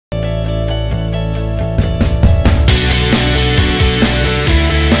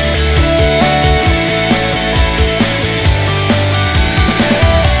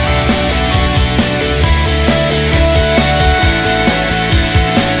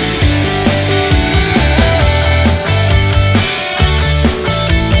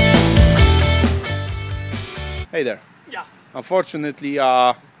Unfortunately,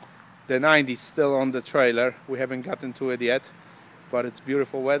 the 90 is still on the trailer. We haven't gotten to it yet, but it's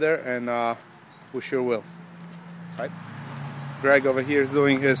beautiful weather, and we sure will. Right? Greg over here is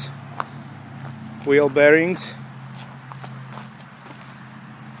doing his wheel bearings.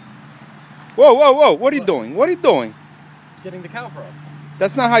 Whoa, whoa, whoa! What are you doing? What are you doing? Getting the caliper off.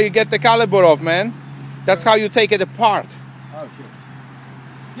 That's not how you get the caliper off, man. That's how you take it apart. Oh, shit.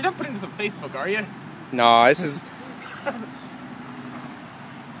 You're not putting this on Facebook, are you? No, this is...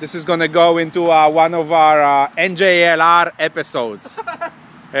 This is gonna go into one of our NJLR episodes.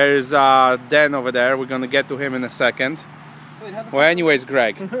 There's Dan over there. We're gonna get to him in a second. Well, anyways,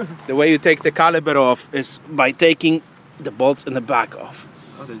 Greg, the way you take the caliper off is by taking the bolts in the back off.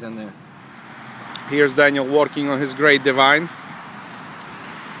 Oh, they're down there. Here's Daniel working on his great divine.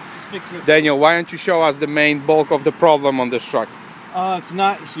 Daniel, why don't you show us the main bulk of the problem on this truck? It's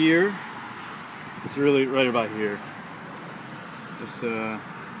not here. It's really right about here. This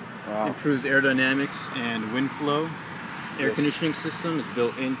improves aerodynamics and wind flow. Air conditioning system is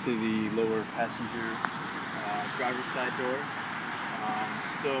built into the lower passenger driver's side door.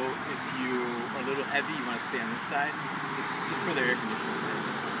 So if you are a little heavy, you want to stay on this side, just for the air conditioning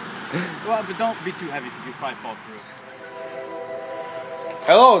sake. Well, but don't be too heavy because you'll probably fall through.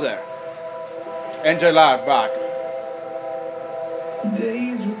 Hello there. NJLR back.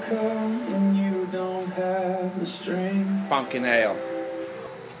 Days will come when you don't have the strength. Pumpkin ale.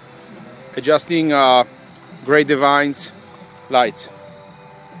 Adjusting Great Divine's lights.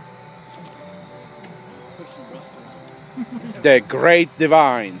 The Great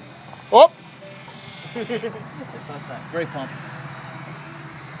Divine. Oh! It does that. Great pump.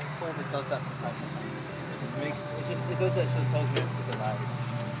 It does that for pipe. It just makes it does that so it tells me it's alive.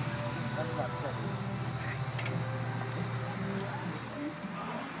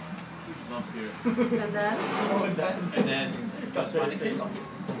 Huge lump here. And then that's my case.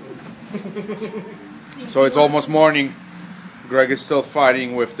 So it's almost morning. Greg is still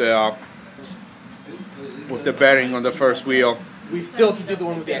fighting with the bearing on the first wheel. We still have to do the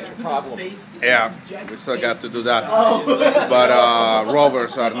one with the extra problem. Yeah, we still got to do that. But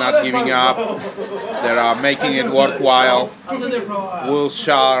Rovers are not giving up. They're making it worthwhile. Will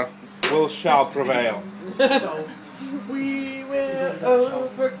shall prevail. We will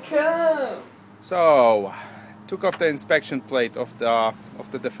overcome. So, took off the inspection plate of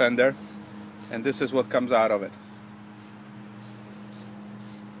the Defender, and this is what comes out of it.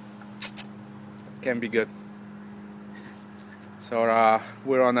 Can be good. So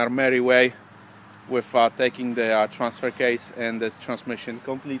we're on our merry way with taking the transfer case and the transmission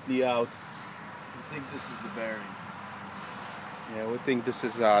completely out. I think this is the bearing. Yeah, we think this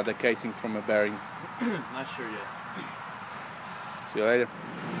is the casing from a bearing. Not sure yet. See you later.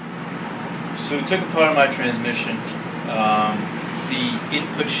 So we took apart my transmission, the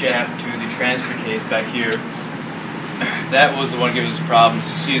input shaft to the transfer case back here. That was the one giving us problems.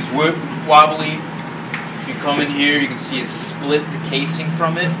 You see it's wobbly. If you come in here, you can see it split the casing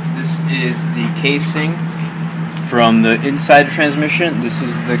from it. This is the casing from the inside the transmission. This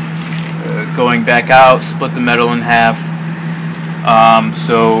is the going back out, split the metal in half.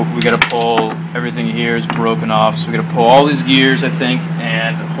 So we got to pull everything here is broken off. So we got to pull all these gears, I think,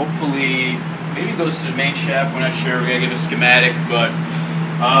 and hopefully maybe it goes to the main shaft. We're not sure. We got to get a schematic, but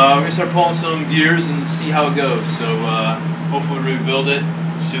we're gonna start pulling some gears and see how it goes. So hopefully rebuild it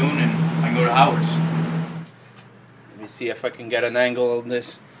soon, and I can go to Howard's. Let me see if I can get an angle on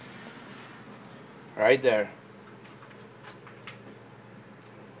this. Right there.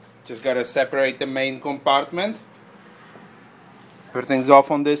 Just gotta separate the main compartment. Everything's off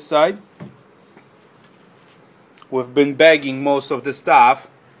on this side. We've been bagging most of the stuff,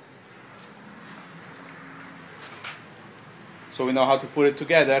 so we know how to put it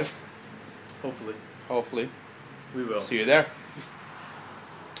together. Hopefully. Hopefully. We will. See you there.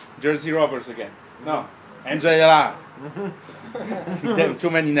 Jersey Rovers again. No. NJLR. Damn, too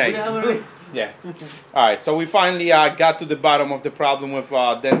many names. Yeah. Alright, so we finally got to the bottom of the problem with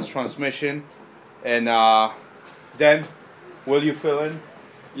Dan's transmission. And Dan, will you fill in?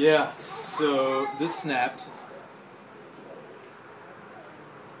 Yeah, so this snapped.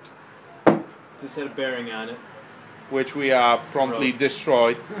 This had a bearing on it. Which we promptly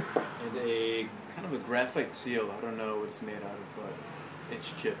destroyed. And a kind of a graphite seal. I don't know what it's made out of, but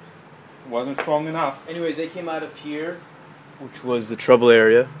it's chipped. It wasn't strong enough. Anyways, they came out of here, which was the trouble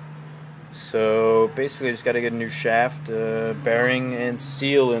area. So basically, I just got to get a new shaft, bearing, and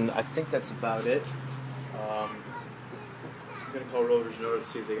seal, and I think that's about it. I'm gonna call Rovers North,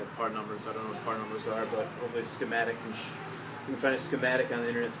 see if they got part numbers. I don't know what part numbers are, but hopefully schematic. You can find a schematic on the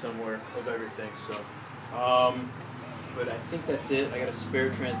internet somewhere of everything. So But I think that's it. I got a spare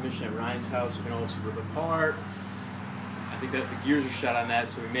transmission at Ryan's house. We can also rip apart. I think that the gears are shot on that,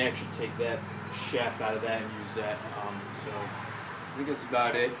 so we may actually take that shaft out of that and use that. So I think that's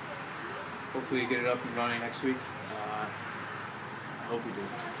about it. Hopefully get it up and running next week. I hope we do.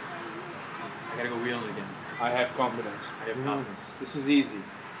 I gotta go wheeling again. I have confidence. I have confidence. This was easy.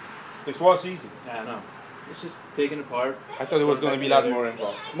 This was easy. I know. It's just taking apart. I thought it was going to be a lot more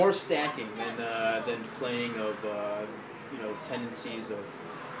involved. It's more stacking than playing of tendencies of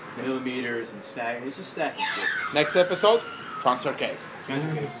millimeters and stacking. It's just stacking. Next episode, transfer case.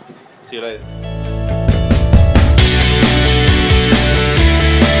 Transfer case. See you later.